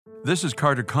This is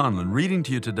Carter Conlon reading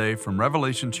to you today from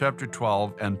Revelation chapter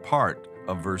 12 and part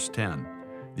of verse 10.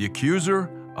 The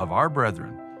accuser of our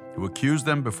brethren, who accused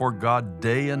them before God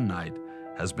day and night,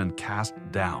 has been cast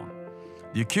down.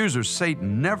 The accuser,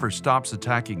 Satan, never stops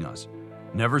attacking us,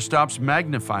 never stops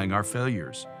magnifying our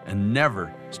failures, and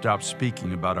never stops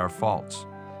speaking about our faults.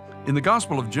 In the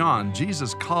Gospel of John,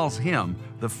 Jesus calls him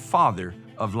the father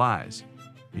of lies.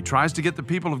 He tries to get the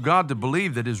people of God to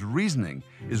believe that his reasoning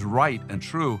is right and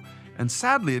true, and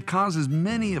sadly it causes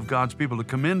many of God's people to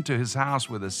come into his house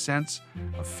with a sense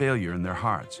of failure in their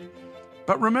hearts.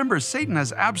 But remember, Satan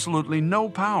has absolutely no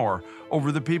power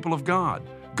over the people of God.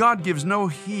 God gives no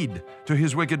heed to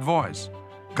his wicked voice.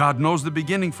 God knows the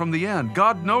beginning from the end.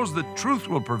 God knows that truth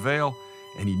will prevail,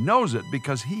 and he knows it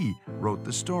because he wrote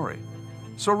the story.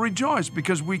 So rejoice,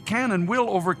 because we can and will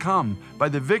overcome by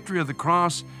the victory of the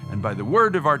cross and by the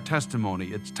word of our testimony.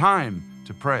 It's time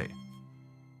to pray.